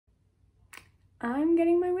I'm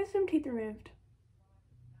getting my wisdom teeth removed.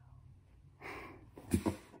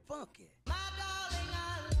 Fuck it.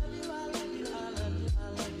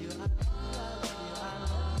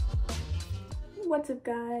 What's up,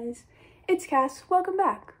 guys? It's Cass. Welcome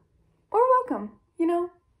back. Or welcome. You know,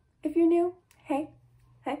 if you're new, hey,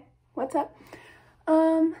 what's up?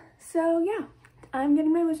 So yeah, I'm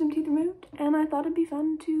getting my wisdom teeth removed, and I thought it'd be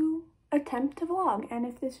fun to attempt to vlog, and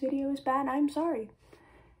if this video is bad, I'm sorry.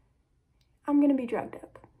 I'm gonna be drugged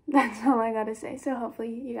up. That's all I gotta say, so hopefully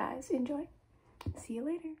you guys enjoy. See you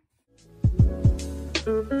later.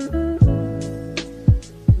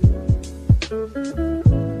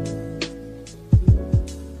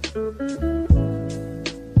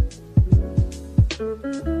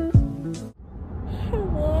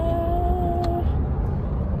 Hello.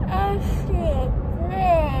 I feel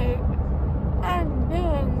great. I'm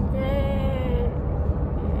doing great.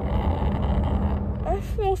 Yeah. I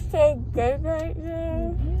feel so good right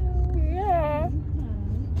now. Yeah.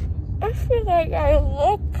 I feel like I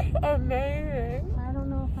look amazing. I don't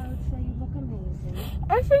know if I would say you look amazing.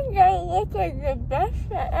 I think I look like the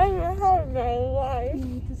best I ever had in my life. You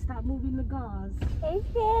need to stop moving the gauze. I'm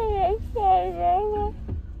sorry, Mama.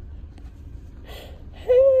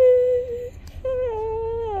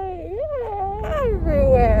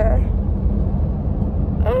 Everywhere.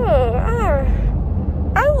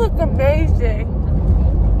 I look amazing.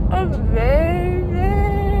 Amazing.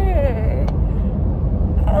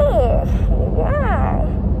 Oh, wow.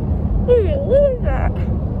 Look at that.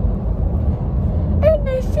 I'm a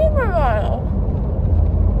supermodel.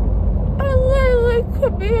 I literally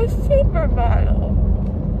could be a supermodel.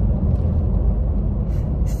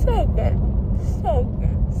 So good. So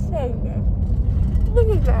good. So good. Look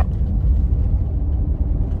at that.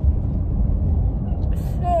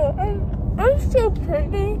 So, I'm so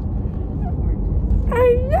pretty. I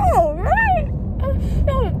know, right? I'm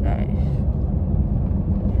so nice.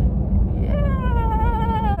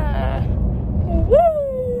 Yeah. Woo!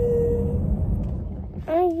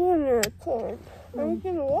 I'm gonna record. Are we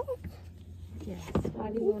gonna walk? Yes. How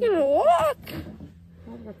do you We're want gonna walk.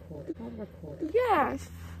 I'll record. Yes.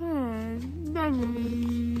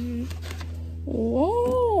 Memories.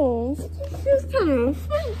 Whoa. This is kind of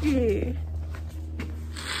funky.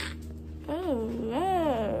 Oh,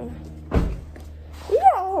 wow.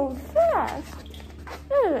 Yo, fast.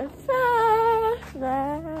 Fast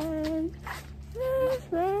ride. Fast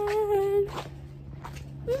ride.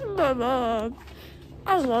 This is my mom. I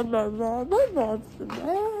love my mom. My mom's the best.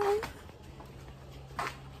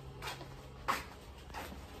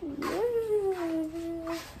 Yeah.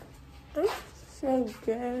 That's so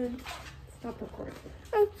good. Stop recording.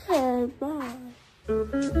 Okay, bye.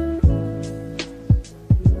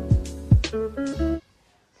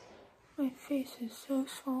 My face is so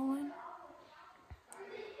swollen.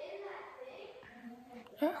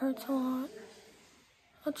 It hurts a lot.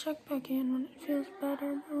 I'll check back in when it feels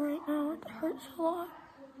better, but right now it hurts a lot.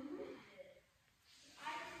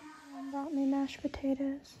 Mom brought me mashed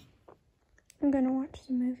potatoes. I'm gonna watch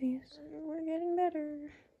some movies. We're getting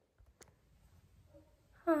better.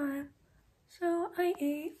 Hi. So I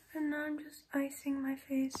ate, and now I'm just icing my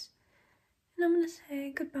face. And I'm gonna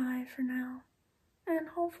say goodbye for now. And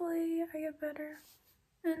hopefully I get better.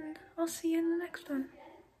 And I'll see you in the next one.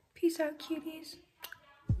 Peace out, cuties.